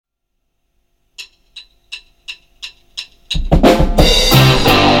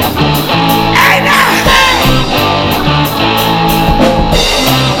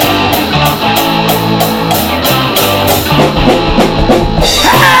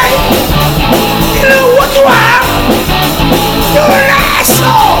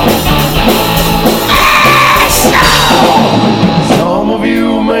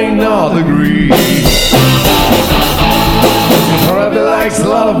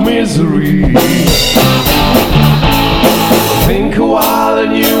misery. Think a while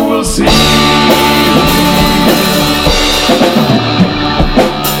and you will see.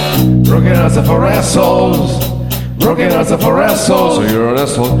 Broken hearts are for assholes. Broken hearts are for assholes, so you're an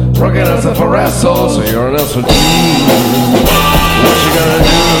asshole. Broken hearts are for assholes, so you're an asshole too. What you gonna do?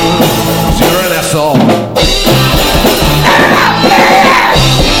 'Cause you're an asshole.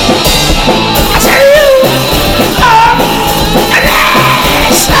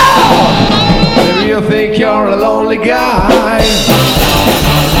 Maybe you think you're a lonely guy.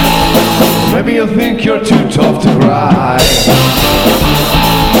 Maybe you think you're too tough to cry. So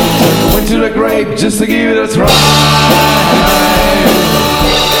you went to the grave just to give it a try.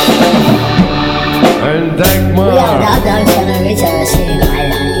 And Dagmar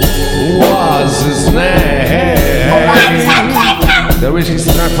was his name. The whiskey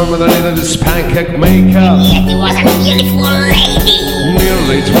strap from underneath this pancake maker. Yet he was a beautiful lady.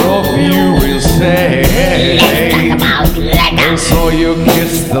 Nearly drove you insane. Let's talk about leather. And so you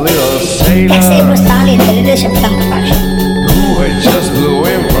kissed the little sailor who had just blew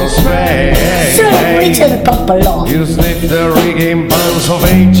in from Spain. You sniffed the reggae bounce of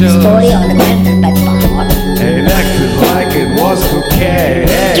angels and acted like it was cocaine.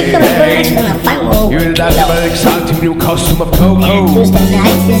 You had that exciting new costume of cocoa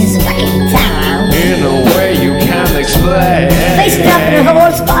in a way you can't explain.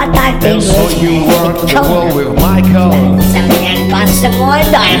 And so you worked the world with Michael.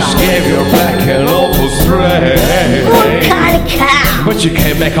 You gave your back an awful strain. But you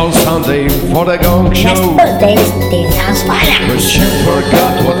came back on Sunday for the gong show. But you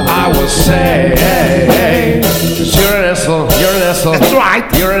forgot what I was saying. 'Cause you're an asshole, you're an asshole. That's right.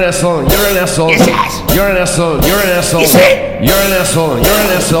 You're an asshole, you're an asshole. Yes, yes. You're an asshole, you're an asshole. Is it? You're an asshole, you're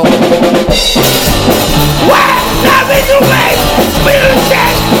an asshole. What? Nothing to wait. We don't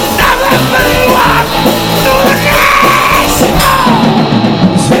change. Nothing but walk to the next.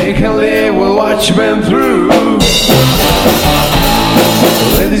 Take and live with what you've been through.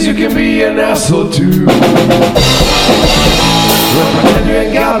 Ladies, you can be an asshole too. But pretend you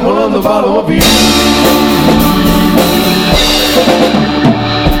ain't got one on the bottom of you.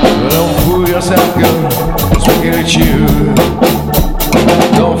 But don't fool yourself, girl. It's looking at you.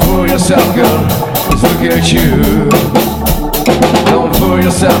 Don't fool yourself, girl. It's looking at you. Don't fool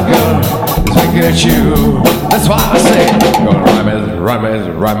yourself, girl. It's looking at you. That's why I say, gonna rhyme it, rhyme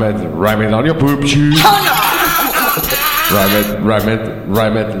it, rhyme it, rhyme it on your poop chew. Rhyme it, rhyme it,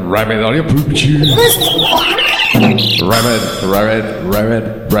 rhyme it, rhyme it on your poop chew. Rhyme it, rhyme it, rhyme it,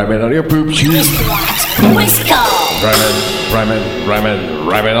 rhyme it on your poop chew. Rhyme it, rhyme it, rhyme it,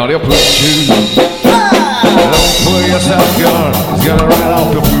 rhyme it on your poop chew. Don't fool yourself, girl. It's gonna ride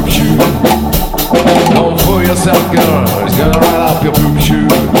off your poop chew. Don't fool yourself, girl. It's gonna